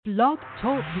Blog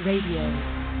Talk Radio.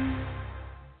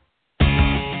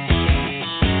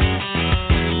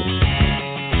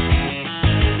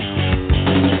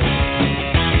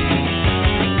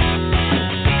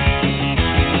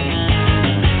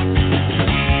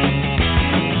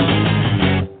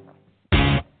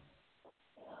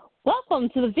 Welcome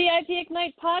to the VIP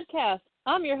Ignite podcast.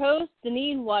 I'm your host,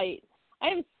 Deneen White. I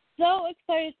am so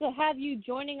excited to have you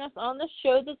joining us on the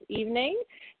show this evening.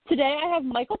 Today I have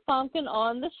Michael Fonkin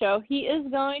on the show. He is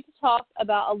going to talk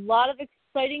about a lot of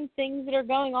exciting things that are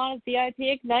going on at VIP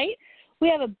Ignite. We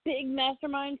have a big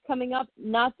mastermind coming up,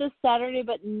 not this Saturday,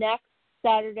 but next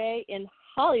Saturday in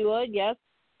Hollywood. Yes,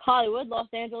 Hollywood, Los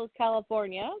Angeles,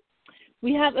 California.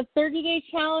 We have a 30-day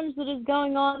challenge that is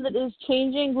going on that is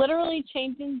literally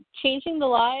changing the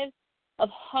lives of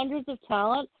hundreds of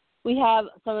talent. We have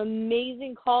some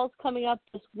amazing calls coming up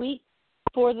this week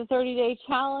for the 30-day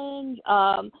challenge.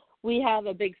 We have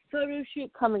a big photo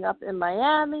shoot coming up in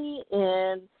Miami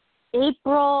in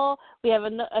April. We have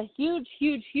a huge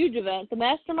event. The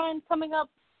mastermind coming up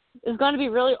is going to be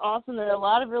really awesome. There are a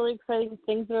lot of really exciting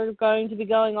things that are going to be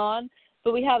going on.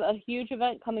 But we have a huge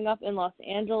event coming up in Los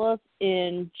Angeles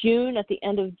in June, at the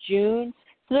end of June.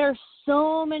 So there are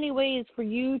so many ways for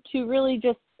you to really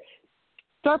just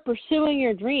start pursuing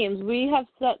your dreams. We have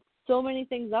set so many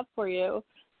things up for you.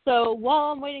 So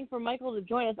while I'm waiting for Michael to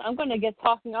join us, I'm going to get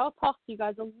talking. I'll talk to you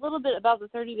guys a little bit about the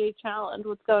 30-day challenge,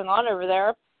 what's going on over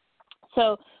there.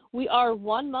 So we are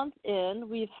 1 month in.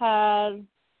 We've had,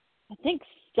 I think,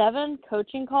 7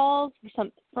 coaching calls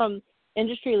from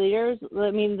industry leaders. I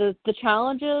mean, the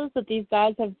challenges that these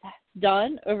guys have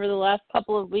done over the last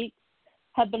couple of weeks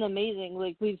have been amazing.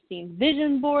 Like, we've seen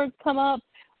vision boards come up.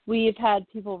 We've had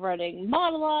people writing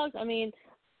monologues. I mean,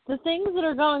 the things that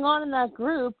are going on in that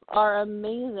group are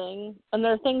amazing. And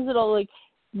there are things that'll, like,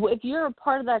 if you're a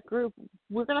part of that group,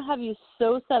 we're going to have you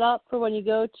so set up for when you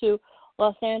go to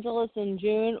Los Angeles in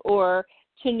June or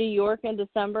to New York in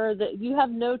December that you have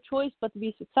no choice but to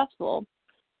be successful.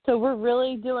 So we're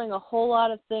really doing a whole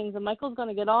lot of things, and Michael's going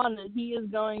to get on, and he is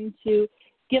going to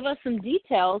give us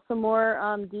some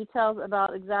more details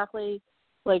about exactly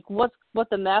like what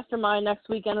the mastermind next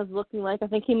weekend is looking like. I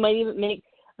think he might even make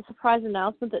a surprise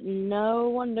announcement that no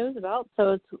one knows about.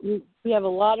 So we have a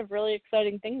lot of really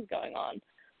exciting things going on.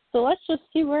 So let's just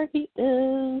see where he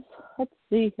is. Let's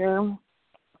see here.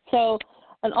 So,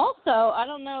 and also, I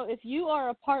don't know if you are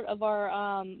a part of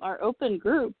our open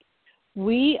group.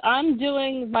 I'm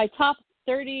doing my top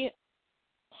 30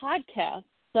 podcasts.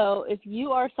 So if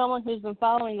you are someone who's been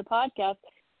following the podcast,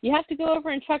 you have to go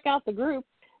over and check out the group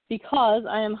because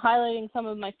I am highlighting some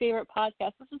of my favorite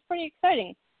podcasts, which is pretty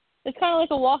exciting. It's kind of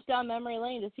like a walk down memory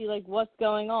lane to see like what's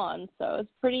going on. So it's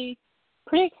pretty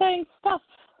exciting stuff.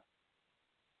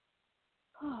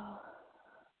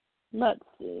 Let's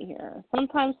see here.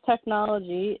 Sometimes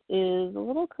technology is a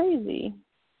little crazy.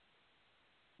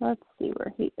 Let's see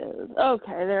where he is.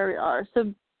 Okay, there we are.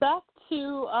 So back to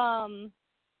a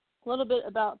little bit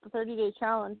about the 30-day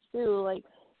challenge too. Like,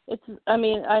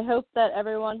 I hope that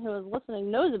everyone who is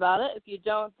listening knows about it. If you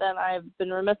don't, then I've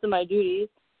been remiss in my duties.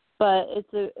 But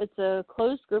it's a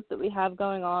closed group that we have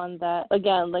going on that,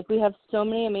 again, like we have so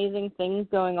many amazing things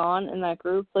going on in that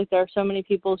group. Like there are so many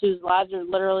people whose lives are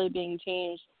literally being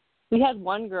changed. We had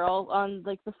one girl on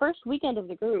like the first weekend of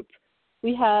the group.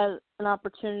 We had an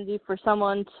opportunity for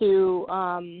someone to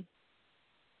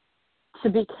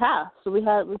be cast. So we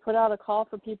put out a call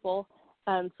for people,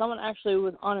 and someone actually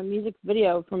was on a music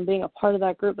video from being a part of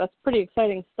that group. That's pretty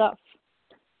exciting stuff.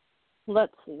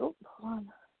 Let's see. Oh, hold on.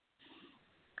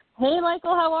 Hey,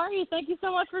 Michael, how are you? Thank you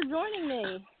so much for joining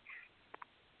me.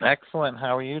 Excellent.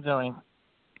 How are you doing?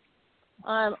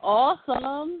 I'm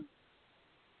awesome.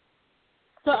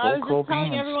 So I was just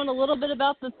telling everyone a little bit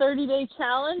about the 30-day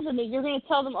challenge, and that you're going to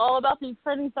tell them all about the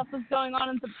exciting stuff that's going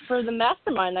on for the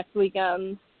mastermind next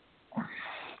weekend.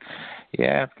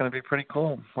 Yeah, it's going to be pretty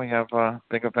cool. We have a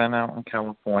big event out in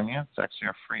California. It's actually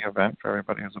a free event for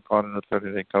everybody who's a part of the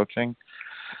 30-day coaching.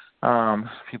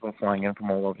 People flying in from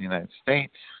all over the United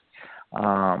States.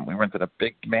 We rented a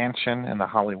big mansion in the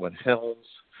Hollywood Hills.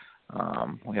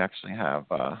 We actually have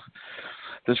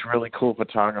this really cool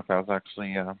photographer. I was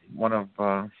actually one of,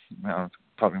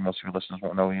 probably most of your listeners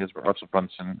won't know who he is, but Russell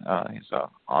Brunson. He's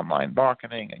online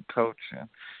marketing and coach. And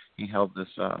he held this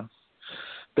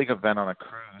big event on a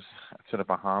cruise to the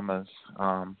Bahamas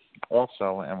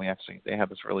also, and they had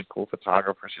this really cool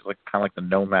photographer. She's like kind of like the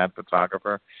nomad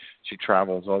photographer. She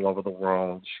travels all over the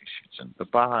world. She shoots in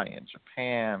Dubai and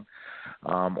Japan,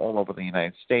 all over the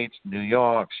United States, New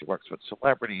York. She works with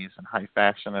celebrities and high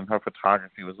fashion, and her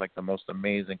photography was like the most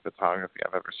amazing photography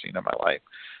I've ever seen in my life.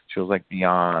 She was like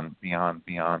beyond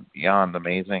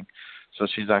amazing. So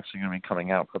she's actually going to be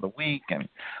coming out for the week and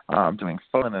doing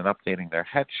photos and updating their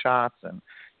headshots. And,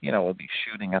 we'll be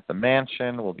shooting at the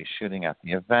mansion. We'll be shooting at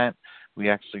the event. We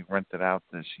actually rented out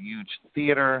this huge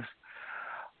theater.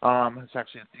 It's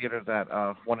actually a theater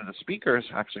that one of the speakers,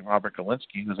 actually Robert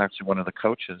Galinsky, who's actually one of the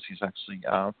coaches, he's actually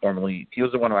he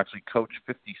was the one who actually coached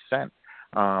 50 Cent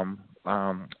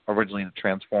originally to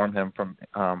transform him from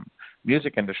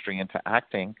music industry into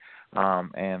acting.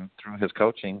 And through his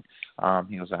coaching,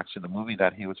 he was actually, the movie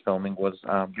that he was filming was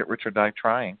Get Rich or Die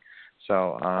Trying.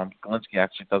 So Galinsky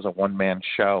actually does a one-man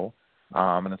show,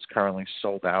 and it's currently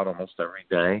sold out almost every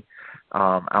day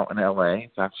out in L.A.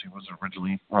 It actually was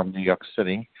originally from New York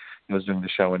City. He was doing the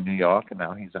show in New York, and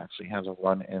now he's actually has a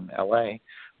run in L.A.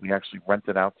 We actually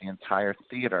rented out the entire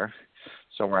theater.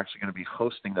 So we're actually going to be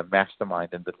hosting the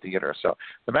mastermind in the theater. So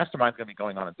the mastermind is going to be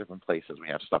going on in different places. We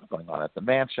have stuff going on at the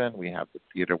mansion. We have the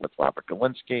theater with Robert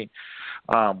Galinsky.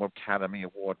 We're Academy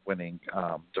Award-winning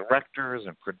directors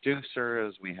and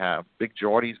producers. We have Big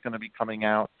Geordie's going to be coming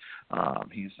out.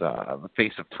 He's the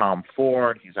face of Tom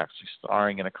Ford. He's actually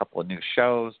starring in a couple of new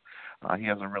shows. He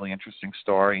has a really interesting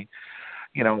story,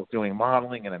 doing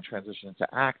modeling and then transitioning to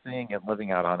acting and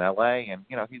living out on L.A. And,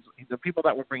 he's the people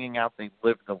that we're bringing out, they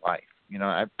live the life.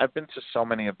 I've been to so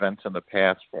many events in the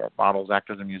past for models,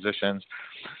 actors, and musicians,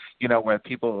 where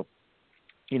people,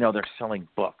 they're selling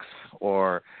books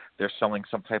or they're selling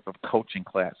some type of coaching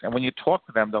class. And when you talk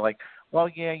to them, they're like, well,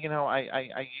 yeah,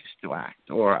 I used to act,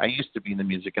 or I used to be in the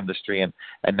music industry, and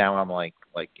now I'm like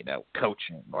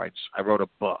coaching, or I wrote a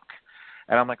book.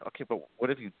 And I'm like, okay, but what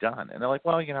have you done? And they're like,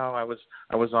 well, I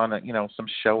was on some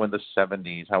show in the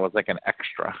 70s. I was like an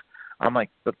extra. I'm like,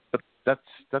 but that's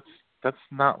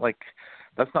not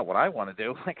what I want to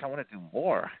do. Like, I want to do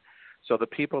more. So the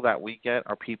people that we get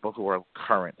are people who are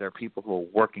current. They're people who are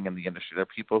working in the industry. They're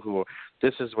people who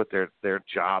this is what their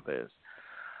job is.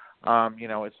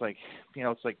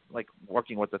 It's like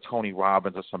working with the Tony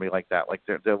Robbins or somebody like that. Like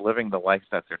they're living the life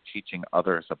that they're teaching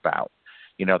others about.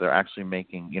 They're actually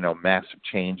making, massive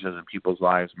changes in people's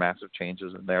lives, massive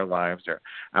changes in their lives. They're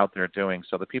out there doing.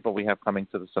 So the people we have coming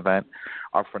to this event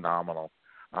are phenomenal.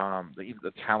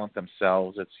 The talent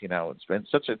themselves, it's been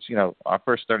our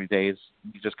first 30 days,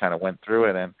 we just kind of went through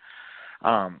it. And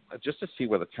just to see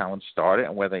where the talent started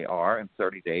and where they are in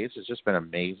 30 days has just been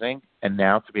amazing. And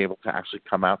now to be able to actually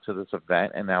come out to this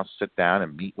event and now sit down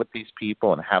and meet with these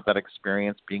people and have that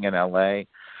experience being in L.A.,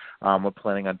 we're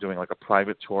planning on doing like a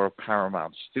private tour of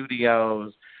Paramount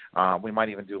Studios. We might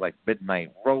even do like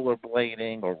midnight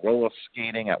rollerblading or roller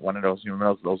skating at one of those,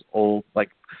 those old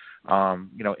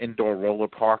indoor roller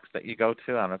parks that you go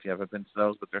to. I don't know if you've ever been to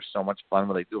those, but they're so much fun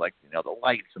where they do like, the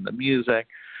lights and the music.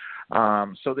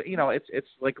 It's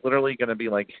like literally going to be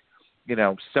like,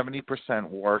 70%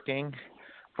 working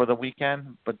for the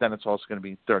weekend, but then it's also going to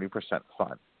be 30%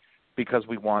 fun because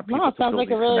we want people to sounds build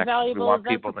like a really connections. valuable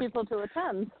event for people to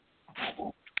attend.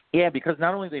 Yeah, because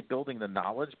not only are they building the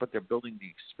knowledge, but they're building the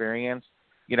experience.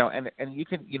 And you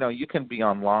can be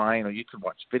online, or you can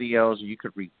watch videos, or you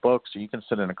could read books, or you can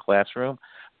sit in a classroom,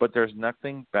 but there's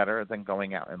nothing better than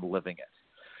going out and living it.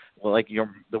 Well, like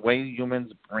the way the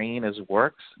human's brain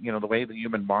works, the way the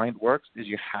human mind works is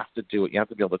you have to do it. You have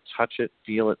to be able to touch it,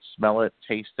 feel it, smell it,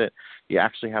 taste it. You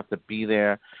actually have to be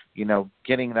there,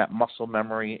 getting that muscle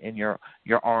memory in your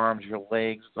arms, your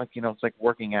legs. It's like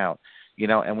working out,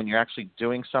 and when you're actually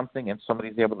doing something and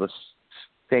somebody's able to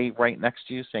stay right next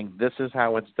to you saying, this is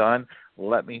how it's done,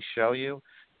 let me show you,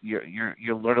 you're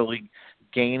literally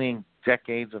gaining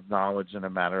decades of knowledge in a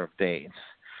matter of days.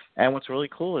 And what's really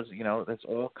cool is, it's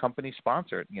all company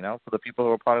sponsored. For the people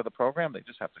who are part of the program, they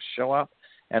just have to show up,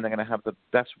 and they're going to have the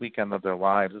best weekend of their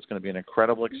lives. It's going to be an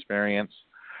incredible experience.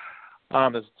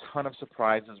 There's a ton of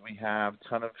surprises we have, a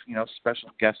ton of, special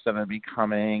guests that are going to be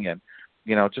coming, and,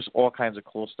 just all kinds of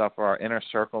cool stuff for our inner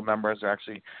circle members. We're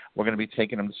going to be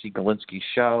taking them to see Galinsky's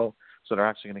show. So they're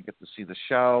actually going to get to see the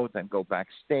show, then go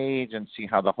backstage and see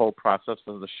how the whole process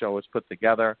of the show is put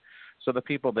together. So the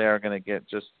people there are going to get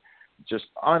just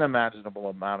unimaginable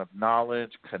amount of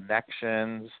knowledge,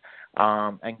 connections,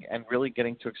 and really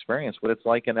getting to experience what it's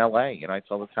like in LA. I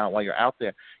tell the talent while you're out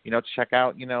there, check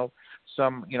out,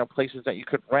 some, places that you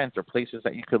could rent or places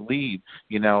that you could leave,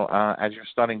 as you're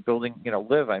starting building,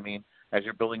 live. I mean, as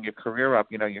you're building your career up,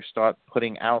 you start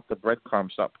putting out the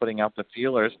breadcrumbs, start putting out the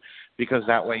feelers, because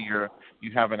that way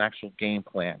you have an actual game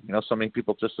plan. So many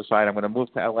people just decide, I'm going to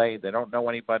move to LA. They don't know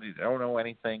anybody. They don't know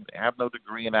anything. They have no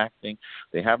degree in acting.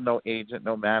 They have no agent,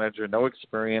 no manager, no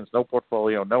experience, no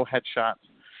portfolio, no headshots.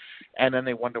 And then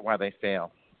they wonder why they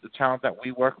fail. The talent that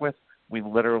we work with, we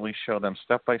literally show them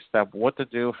step by step what to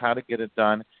do, how to get it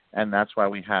done, and that's why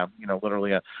we have,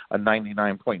 literally a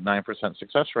 99.9%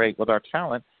 success rate with our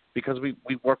talent, because we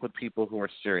work with people who are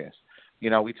serious.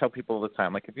 We tell people all the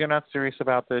time, like, if you're not serious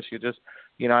about this, you just,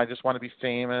 I just want to be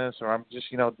famous, or I'm just,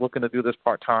 looking to do this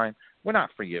part-time, we're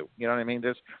not for you. You know what I mean?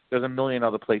 There's a million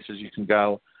other places you can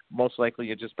go. Most likely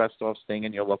you're just best off staying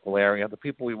in your local area. The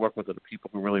people we work with are the people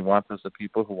who really want this, the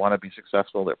people who want to be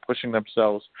successful. They're pushing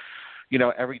themselves,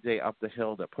 every day up the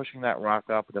hill. They're pushing that rock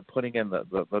up. They're putting in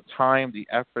the time, the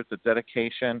effort, the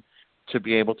dedication to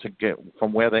be able to get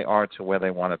from where they are to where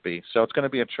they want to be. So it's going to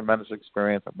be a tremendous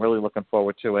experience. I'm really looking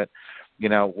forward to it.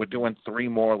 We're doing 3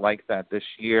 more like that this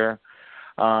year.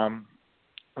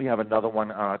 We have another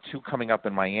one, 2 coming up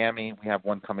in Miami. We have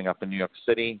 1 coming up in New York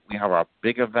City. We have our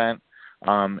big event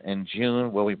in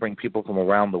June, where we bring people from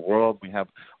around the world. We have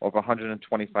over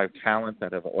 125 talent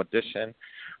that have auditioned.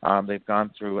 They've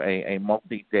gone through a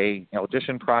multi-day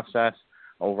audition process.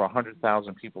 Over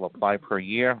 100,000 people apply per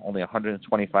year. Only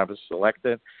 125 are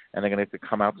selected, and they're going to have to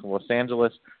come out to Los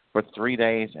Angeles for 3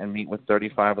 days and meet with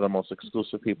 35 of the most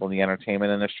exclusive people in the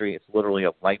entertainment industry. It's literally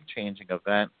a life-changing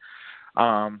event.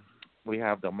 We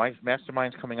have the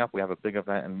masterminds coming up. We have a big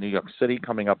event in New York City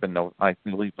coming up in, I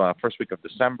believe, first week of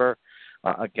December.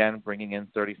 Again, bringing in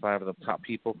 35 of the top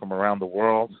people from around the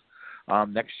world.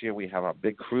 Next year, we have a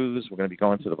big cruise. We're going to be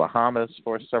going to the Bahamas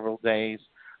for several days,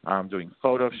 doing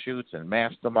photo shoots and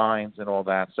masterminds and all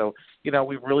that. So,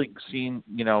 we've really seen,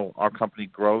 our company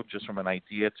grow just from an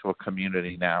idea to a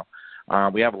community now.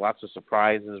 We have lots of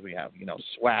surprises. We have,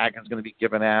 swag is going to be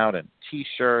given out, and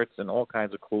T-shirts and all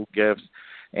kinds of cool gifts.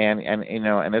 And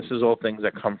this is all things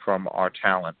that come from our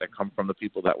talent, that come from the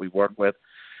people that we work with.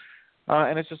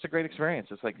 And it's just a great experience.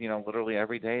 It's like, literally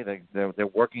every day they're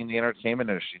working in the entertainment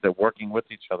industry. They're working with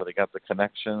each other. They got the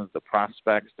connections, the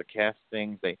prospects, the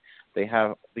castings. They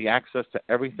have the access to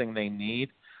everything they need,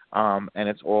 and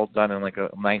it's all done in like a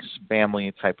nice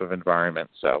family type of environment.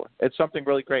 So it's something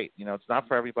really great. It's not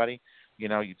for everybody. You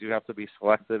do have to be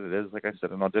selected. It is, like I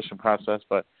said, an audition process,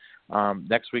 but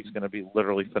next week's going to be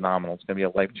literally phenomenal. It's going to be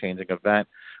a life-changing event.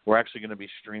 We're actually going to be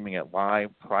streaming it live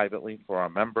privately for our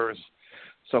members.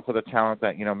 So for the talent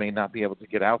that, may not be able to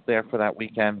get out there for that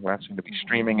weekend, we're actually going to be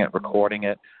streaming it, recording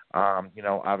it.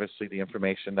 Obviously the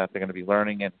information that they're going to be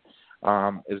learning is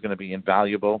going to be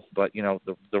invaluable. But,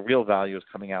 the real value is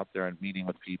coming out there and meeting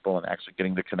with people and actually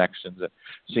getting the connections and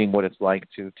seeing what it's like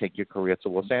to take your career to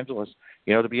Los Angeles,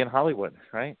 to be in Hollywood,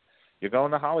 right? You're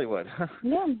going to Hollywood.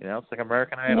 Yeah. It's like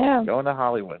American Idol. Yeah. Going to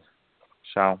Hollywood.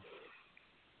 So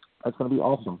that's going to be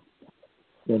awesome.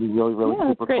 It's going to be really, really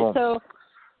super great. cool.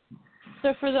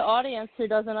 So for the audience who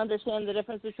doesn't understand the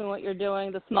difference between what you're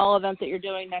doing, the small event that you're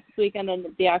doing next week, and then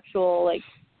the actual,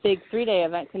 big 3-day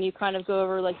event, can you kind of go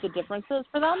over, the differences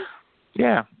for them?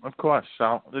 Yeah, of course.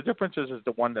 So the differences is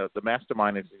the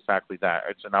mastermind is exactly that.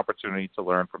 It's an opportunity to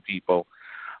learn from people.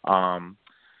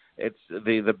 It's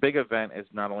the big event is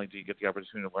not only do you get the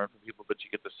opportunity to learn from people, but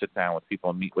you get to sit down with people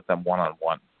and meet with them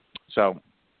one-on-one. So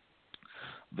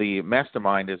the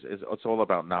mastermind is it's all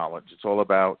about knowledge. It's all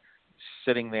about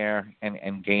sitting there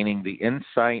and gaining the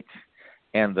insight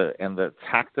and the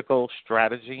tactical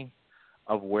strategy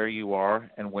of where you are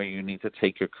and where you need to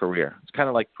take your career. It's kind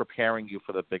of like preparing you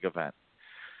for the big event.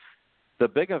 The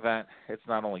big event, it's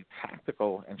not only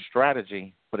tactical and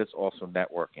strategy, but it's also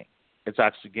networking. It's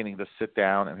actually getting to sit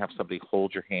down and have somebody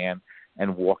hold your hand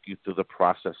and walk you through the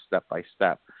process step by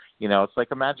step. It's like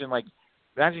imagine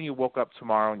you woke up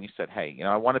tomorrow and you said, hey,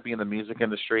 I want to be in the music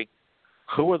industry.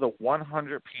 Who are the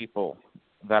 100 people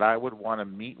that I would want to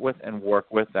meet with and work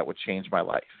with that would change my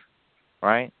life,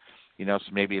 right? So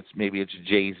maybe it's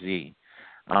Jay-Z.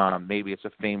 Maybe it's a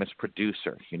famous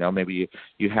producer. Maybe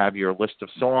you have your list of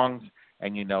songs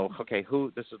and okay,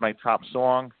 this is my top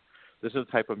song. This is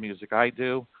the type of music I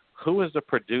do. Who is the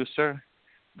producer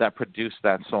that produced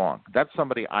that song? That's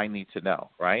somebody I need to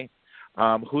know, right?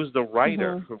 Who's the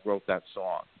writer who wrote that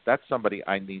song? That's somebody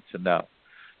I need to know,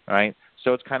 right?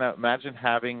 So it's kind of imagine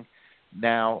having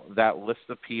now that list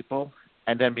of people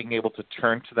and then being able to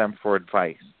turn to them for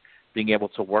advice, being able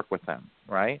to work with them,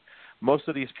 right? Most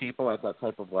of these people at that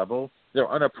type of level, they're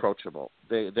unapproachable.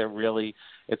 They're really,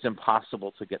 it's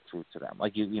impossible to get through to them.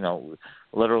 Like,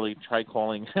 literally try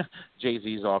calling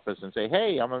Jay-Z's office and say,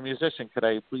 hey, I'm a musician. Could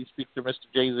I please speak to Mr.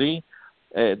 Jay-Z?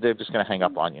 they're just going to hang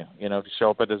up on you. You know, if you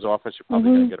show up at his office, you're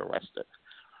probably going to get arrested.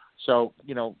 So,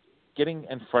 you know, getting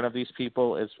in front of these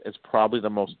people is probably the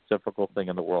most difficult thing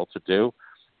in the world to do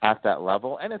at that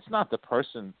level. And it's not the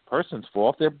person's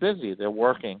fault. They're busy. They're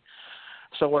working.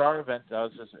 So what our event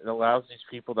does is it allows these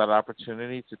people that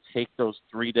opportunity to take those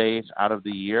 3 days out of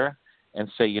the year and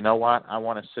say, you know what, I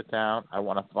want to sit down. I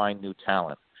want to find new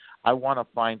talent. I want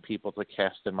to find people to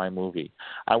cast in my movie.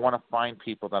 I want to find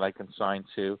people that I can sign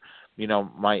to, you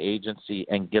know, my agency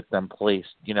and get them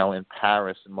placed, you know, in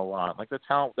Paris and Milan. Like the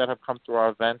talent that have come through our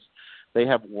events, they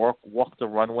have walked the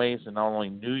runways in not only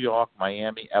New York,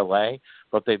 Miami, LA,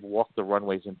 but they've walked the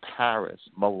runways in Paris,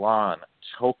 Milan,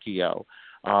 Tokyo,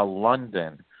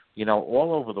 London, you know,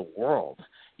 all over the world.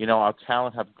 You know, our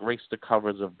talent have graced the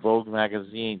covers of Vogue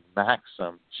magazine,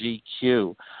 Maxim,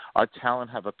 GQ. Our talent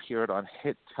have appeared on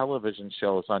hit television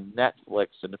shows on Netflix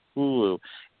and Hulu,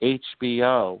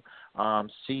 HBO,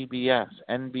 CBS,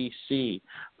 NBC,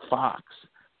 Fox.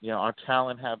 You know, our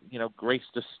talent have, you know,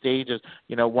 graced the stages.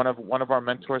 You know, one of our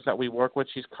mentors that we work with,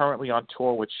 she's currently on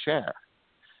tour with Cher.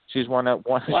 She's she's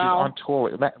on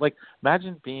tour. Like,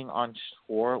 imagine being on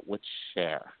tour with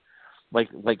Cher. Like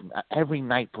every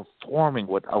night performing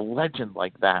with a legend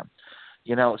like that,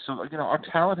 you know. So, you know, our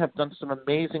talent have done some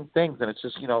amazing things, and it's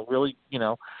just, you know, really, you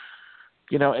know,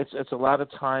 it's a lot of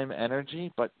time,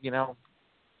 energy, but, you know,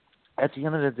 at the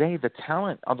end of the day, the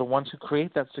talent are the ones who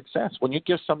create that success. When you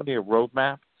give somebody a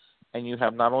roadmap, and you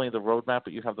have not only the roadmap,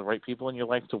 but you have the right people in your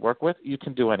life to work with, you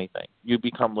can do anything. You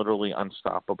become literally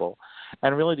unstoppable.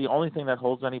 And really, the only thing that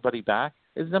holds anybody back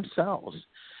is themselves.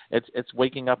 It's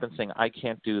waking up and saying, I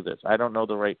can't do this. I don't know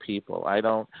the right people. I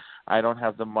don't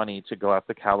have the money to go out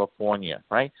to California,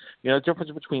 right? You know, the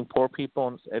difference between poor people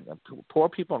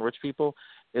and rich people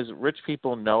is rich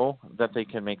people know that they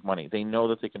can make money. They know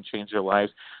that they can change their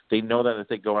lives. They know that if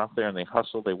they go out there and they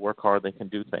hustle, they work hard, they can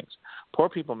do things. Poor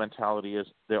people mentality is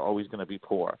they're always going to be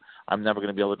poor. I'm never going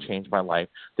to be able to change my life.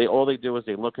 All they do is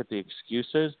they look at the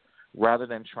excuses rather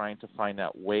than trying to find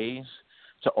out ways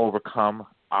to overcome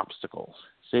obstacles.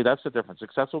 See, that's the difference.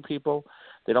 Successful people,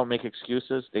 they don't make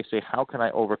excuses. They say, how can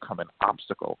I overcome an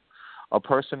obstacle? A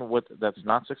person that's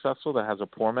not successful, that has a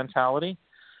poor mentality,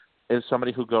 is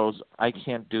somebody who goes, I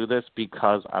can't do this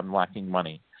because I'm lacking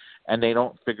money. And they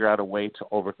don't figure out a way to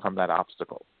overcome that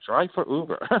obstacle. Try for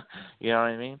Uber. You know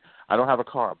what I mean? I don't have a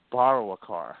car. Borrow a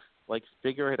car. Like,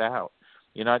 figure it out.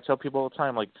 You know, I tell people all the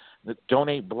time, like,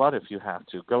 donate blood if you have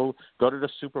to. Go to the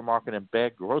supermarket and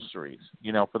bag groceries,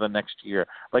 you know, for the next year.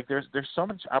 Like, there's so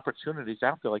much opportunities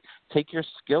out there. Like, take your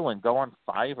skill and go on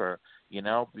Fiverr, you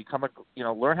know,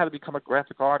 learn how to become a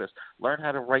graphic artist, learn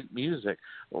how to write music,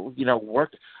 you know,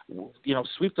 work, you know,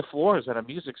 sweep the floors at a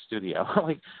music studio.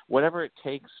 Like, whatever it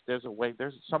takes, there's a way.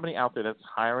 There's somebody out there that's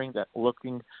hiring, that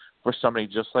looking for somebody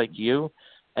just like you.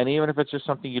 And even if it's just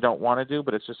something you don't want to do,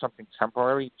 but it's just something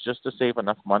temporary, just to save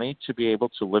enough money to be able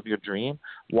to live your dream,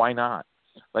 why not?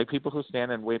 Like, people who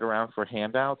stand and wait around for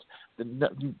handouts,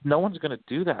 no one's going to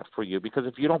do that for you, because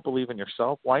if you don't believe in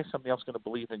yourself, why is somebody else going to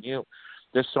believe in you?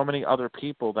 There's so many other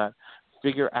people that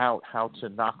figure out how to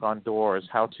knock on doors,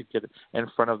 how to get in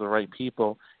front of the right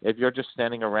people. If you're just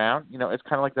standing around, you know, it's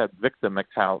kind of like that victim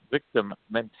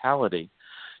mentality.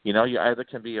 You know, you either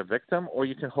can be a victim or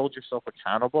you can hold yourself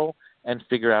accountable and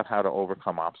figure out how to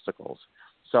overcome obstacles.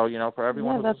 So, you know, for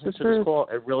everyone who listens to this call,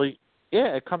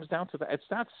 it comes down to that. It's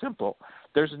that simple.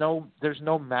 There's no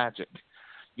magic.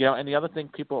 You know, and the other thing,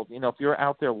 people, you know, if you're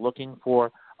out there looking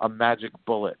for a magic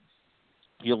bullet,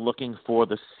 you're looking for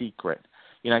the secret.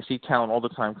 You know, I see talent all the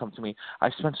time come to me. I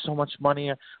spent so much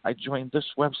money. I joined this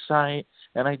website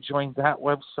and I joined that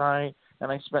website,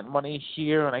 and I spent money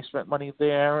here and I spent money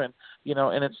there, and, you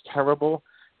know, and it's terrible.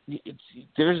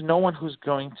 There's no one who's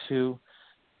going to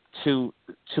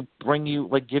bring you,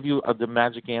 like, give you the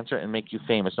magic answer and make you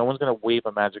famous. No one's going to wave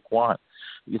a magic wand.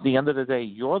 At the end of the day,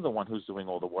 you're the one who's doing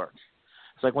all the work.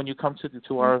 It's like when you come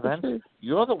to our events,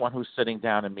 you're the one who's sitting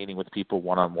down and meeting with people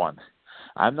one-on-one.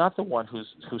 I'm not the one who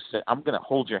said, I'm going to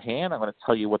hold your hand, I'm going to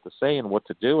tell you what to say and what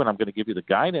to do, and I'm going to give you the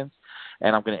guidance,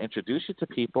 and I'm going to introduce you to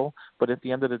people. But at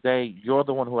the end of the day, you're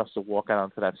the one who has to walk out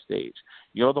onto that stage.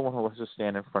 You're the one who has to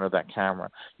stand in front of that camera.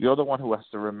 You're the one who has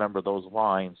to remember those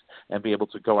lines and be able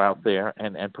to go out there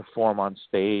and perform on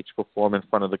stage, perform in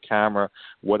front of the camera,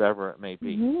 whatever it may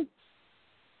be. Mm-hmm.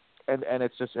 And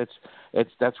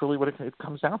that's really what it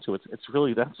comes down to. It's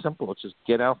really that simple. It's just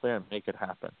get out there and make it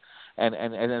happen. And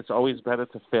it's always better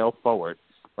to fail forward,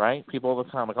 right? People all the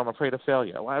time, like, I'm afraid of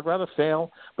failure. Well, I'd rather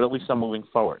fail, but at least I'm moving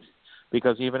forward.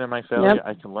 Because even in my failure,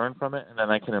 I can learn from it, and then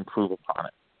I can improve upon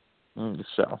it.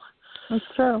 So, That's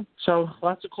true. So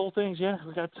lots of cool things. Yeah,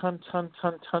 we got ton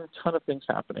of things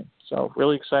happening. So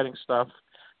really exciting stuff.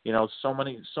 You know, so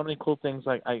many cool things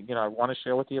I want to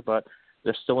share with you, but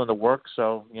they're still in the works.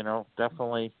 So,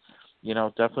 definitely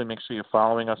make sure you're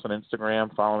following us on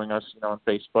Instagram, following us, on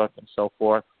Facebook and so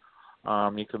forth.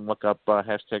 You can look up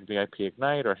hashtag VIP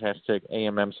Ignite or hashtag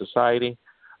AMM Society.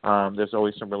 There's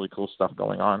always some really cool stuff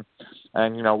going on.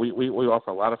 And, we offer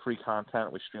a lot of free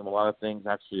content. We stream a lot of things.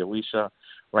 Actually, Alicia,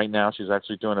 right now, she's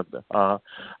actually doing a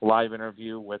live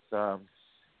interview with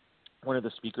one of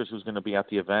the speakers who's going to be at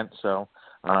the event. So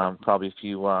probably if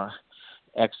you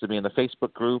X to be in the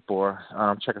Facebook group or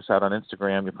check us out on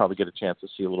Instagram, you'll probably get a chance to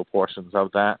see little portions of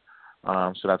that.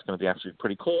 So that's going to be actually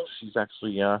pretty cool. She's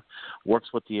actually works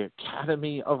with the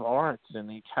Academy of Arts and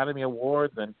the Academy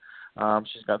Awards, and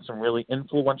she's got some really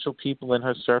influential people in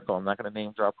her circle. I'm not going to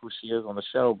name drop who she is on the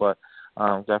show, but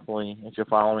definitely if you're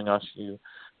following us, you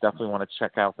definitely want to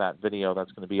check out that video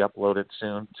that's going to be uploaded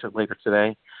soon to later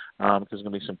today, because there's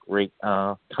going to be some great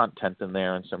content in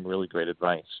there and some really great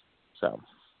advice. So.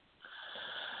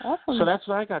 Awesome. So that's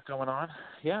what I got going on.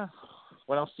 Yeah.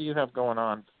 What else do you have going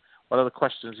on? What other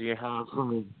questions do you have for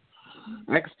me?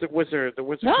 Next, the wizard. The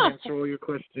wizard can answer all your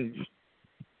questions.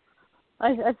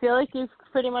 I feel like you've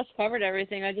pretty much covered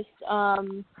everything. I just,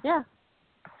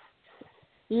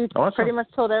 You pretty much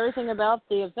told everything about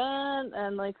the event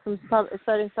and, like, some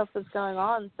exciting stuff that's going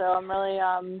on. So I'm really,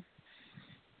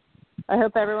 I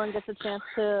hope everyone gets a chance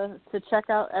to check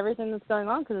out everything that's going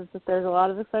on, because there's a lot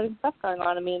of exciting stuff going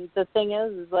on. I mean, the thing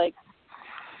is like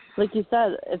you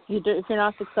said, if you're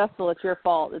not successful, it's your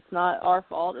fault. It's not our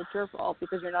fault. It's your fault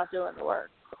because you're not doing the work.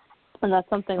 And that's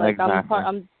something like exactly.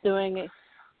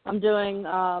 I'm doing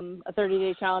a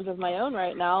 30-day challenge of my own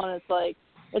right now, and it's like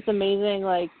it's amazing.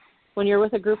 Like when you're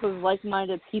with a group of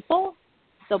like-minded people,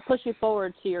 they'll push you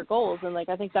forward to your goals. And like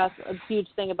I think that's a huge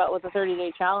thing about what the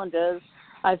 30-day challenge is.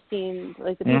 I've seen,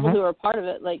 like, the people who are part of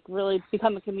it, like, really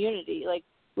become a community. Like,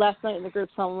 last night in the group,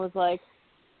 someone was like,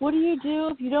 what do you do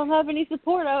if you don't have any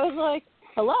support? I was like,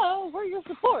 hello, we're your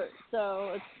support.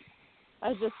 So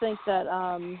I just think that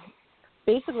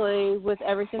basically with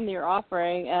everything that you're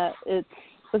offering,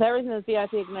 with everything that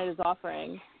VIP Ignite is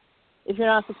offering, if you're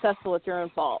not successful, it's your own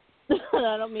fault. And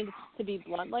I don't mean to be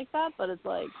blunt like that, but it's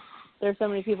like there's so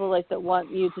many people, like, that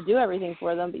want you to do everything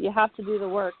for them, but you have to do the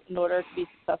work in order to be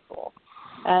successful.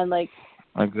 And, like,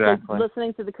 exactly.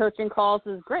 listening to the coaching calls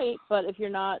is great, but if you're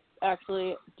not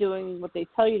actually doing what they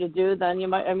tell you to do, then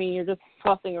you're just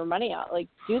tossing your money out. Like,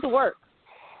 do the work.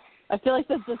 I feel like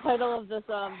that's the title of this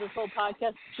whole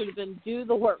podcast should have been "Do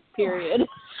the Work," period.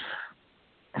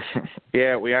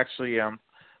 Yeah, we actually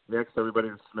we asked everybody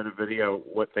to submit a video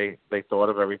what they thought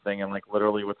of everything, and, like,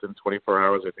 literally within 24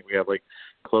 hours, I think we had, like,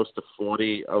 close to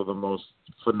 40 of the most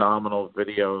phenomenal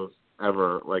videos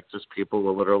ever. Like, just people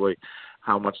were literally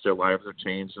how much their lives have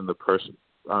changed in the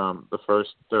first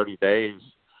 30 days.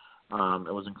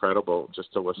 It was incredible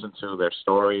just to listen to their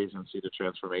stories and see the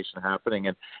transformation happening,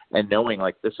 and knowing,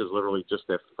 like, this is literally just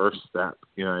their first step,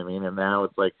 you know what I mean? And now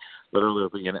it's like literally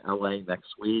they'll be in LA next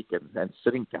week and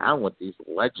sitting down with these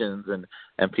legends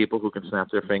and people who can snap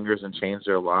their fingers and change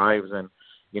their lives. And,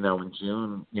 in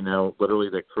June, literally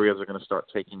their careers are going to start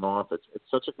taking off. It's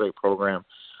such a great program.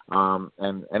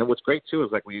 And what's great too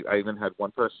is, like, I even had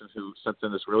one person who sent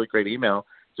in this really great email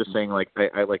just saying, like,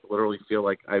 I like literally feel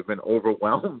like I've been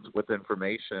overwhelmed with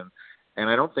information, and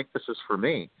I don't think this is for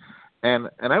me. And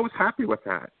I was happy with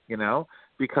that,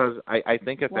 because I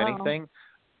think if anything,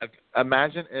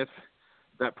 imagine if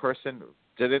that person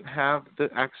didn't have the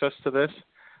access to this,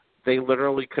 they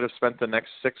literally could have spent the next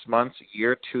 6 months,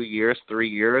 year, 2 years, 3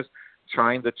 years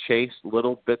trying to chase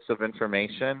little bits of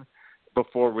information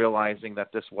before realizing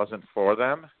that this wasn't for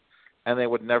them, and they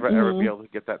would never, ever be able to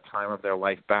get that time of their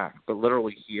life back. But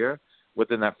literally here,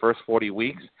 within that first 40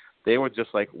 weeks, they were just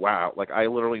like, wow, like, I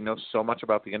literally know so much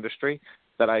about the industry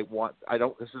that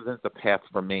this isn't the path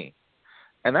for me.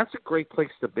 And that's a great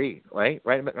place to be, right?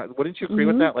 Wouldn't you agree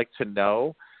with that? Like, to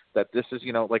know that this is,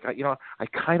 I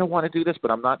kind of want to do this, but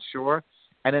I'm not sure.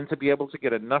 And then to be able to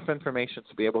get enough information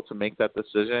to be able to make that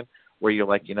decision where you're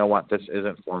like, you know what, this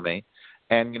isn't for me.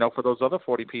 And, for those other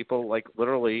 40 people, like,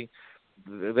 literally,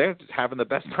 they're just having the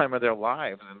best time of their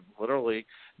lives. And literally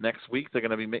next week they're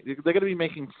going to be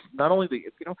making not only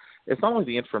it's not only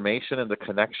the information and the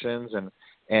connections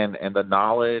and the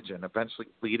knowledge and eventually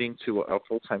leading to a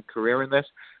full-time career in this,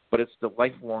 but it's the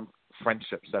lifelong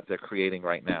friendships that they're creating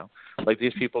right now. Like,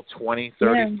 these people 20,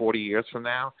 30, 40 years from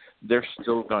now, they're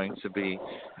still going to be,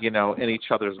 in each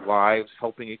other's lives,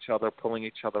 helping each other, pulling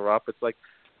each other up. It's like,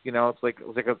 it's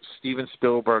like a Steven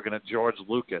Spielberg and a George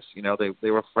Lucas.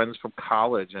 They were friends from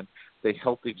college, and They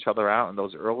helped each other out in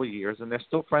those early years, and they're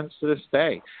still friends to this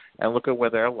day. And look at where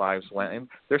their lives went. And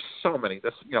there's so many.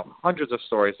 There's hundreds of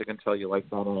stories I can tell you like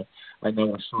that. I know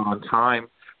we're short on time,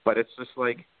 but it's just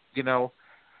like,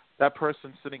 that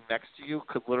person sitting next to you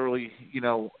could literally,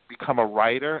 become a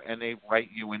writer, and they write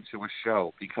you into a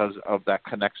show because of that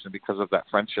connection, because of that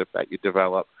friendship that you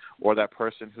develop. Or that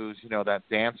person who's, that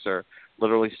dancer,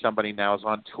 literally somebody now is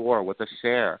on tour with a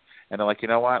Cher. And they're like, you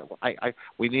know what,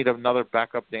 we need another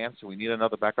backup dancer. We need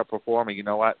another backup performer. You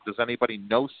know what, does anybody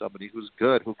know somebody who's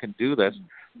good, who can do this?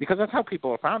 Because that's how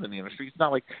people are found in the industry. It's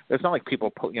not like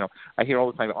people put, I hear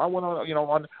all the time, I want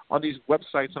to, on these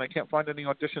websites, and I can't find any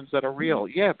auditions that are real.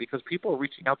 Yeah, because people are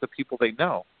reaching out to people they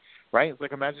know, right? It's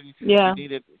like, imagine you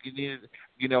needed,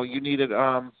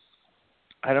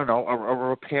 I don't know, a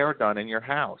repair done in your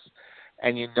house,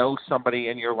 and you know somebody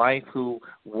in your life who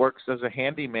works as a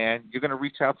handyman, you're going to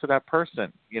reach out to that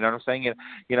person. You know what I'm saying?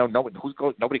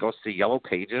 Nobody goes to Yellow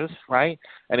Pages, right?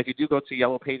 And if you do go to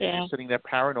Yellow Pages, you're sitting there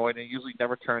paranoid, and it usually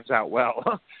never turns out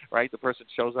well, right? The person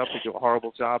shows up, they do a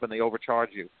horrible job, and they overcharge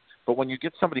you. But when you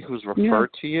get somebody who's referred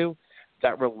to you,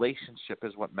 that relationship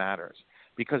is what matters.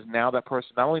 Because now that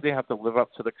person, not only do they have to live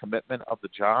up to the commitment of the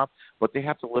job, but they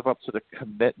have to live up to the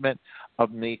commitment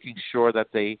of making sure that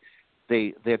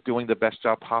they're doing the best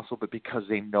job possible, but because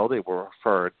they know they were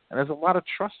referred. And there's a lot of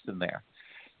trust in there,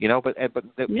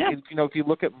 if you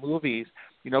look at movies,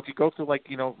 if you go through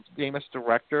famous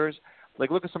directors,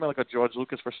 look at somebody like a George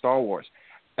Lucas for Star Wars.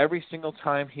 Every single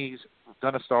time he's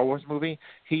done a Star Wars movie,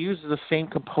 he uses the same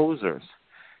composers.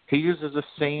 He uses the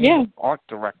same art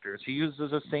directors. He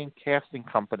uses the same casting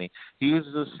company. He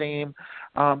uses the same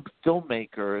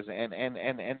filmmakers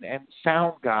and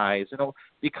sound guys,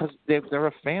 because they're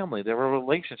a family. They're a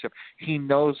relationship. He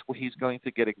knows he's going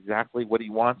to get exactly what he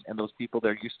wants, and those people,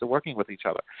 they're used to working with each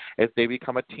other. If they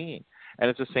become a team. And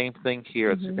it's the same thing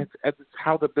here. It's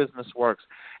how the business works.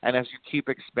 And as you keep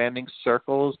expanding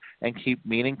circles and keep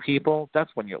meeting people,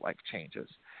 that's when your life changes.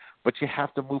 But you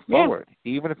have to move forward.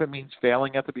 Even if it means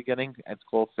failing at the beginning, it's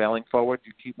called failing forward.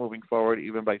 You keep moving forward,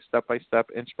 even by step,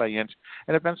 inch by inch,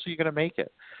 and eventually you're going to make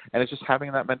it. And it's just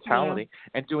having that mentality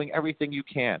and doing everything you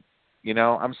can.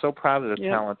 I'm so proud of the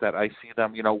talent that I see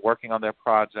them, working on their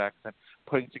projects and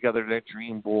putting together their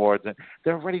dream boards, and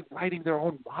they're already writing their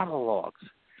own monologues.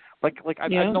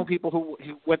 I've known people who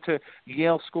went to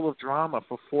Yale School of Drama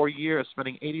for 4 years,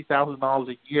 spending $80,000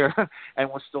 a year,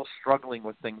 and were still struggling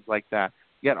with things like that.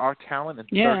 Yet our talent in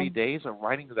 30 days are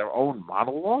writing their own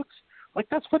monologues.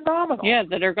 That's phenomenal. Yeah,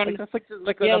 that are going to.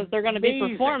 They're going to be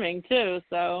performing too.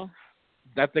 So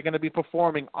that they're going to be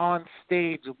performing on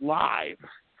stage live.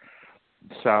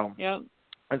 So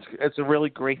it's a really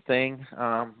great thing.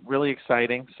 Really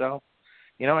exciting. So,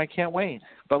 I can't wait.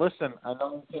 But listen, I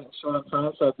know I'm getting short on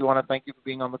time, so I do want to thank you for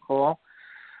being on the call,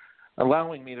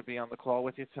 allowing me to be on the call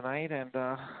with you tonight, and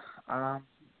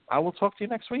I will talk to you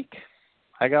next week.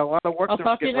 I got a lot of work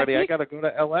to get ready. I got to go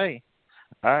to L.A.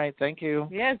 All right. Thank you.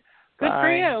 Yes. Good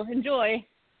for you. Enjoy.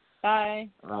 Bye.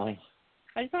 Bye.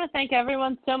 I just want to thank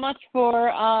everyone so much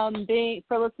for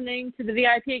listening to the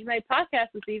VIP Ignite podcast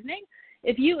this evening.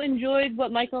 If you enjoyed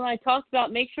what Michael and I talked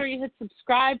about, make sure you hit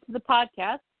subscribe to the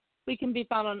podcast. We can be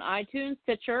found on iTunes,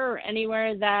 Stitcher, or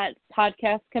anywhere that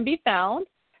podcasts can be found.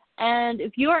 And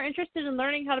if you are interested in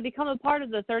learning how to become a part of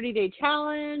the 30-day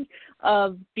challenge,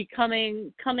 of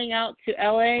coming out to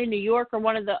LA, New York, or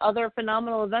one of the other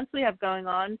phenomenal events we have going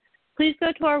on, please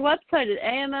go to our website at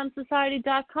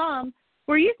ammsociety.com,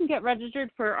 where you can get registered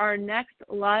for our next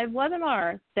live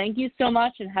webinar. Thank you so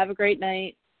much, and have a great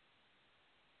night.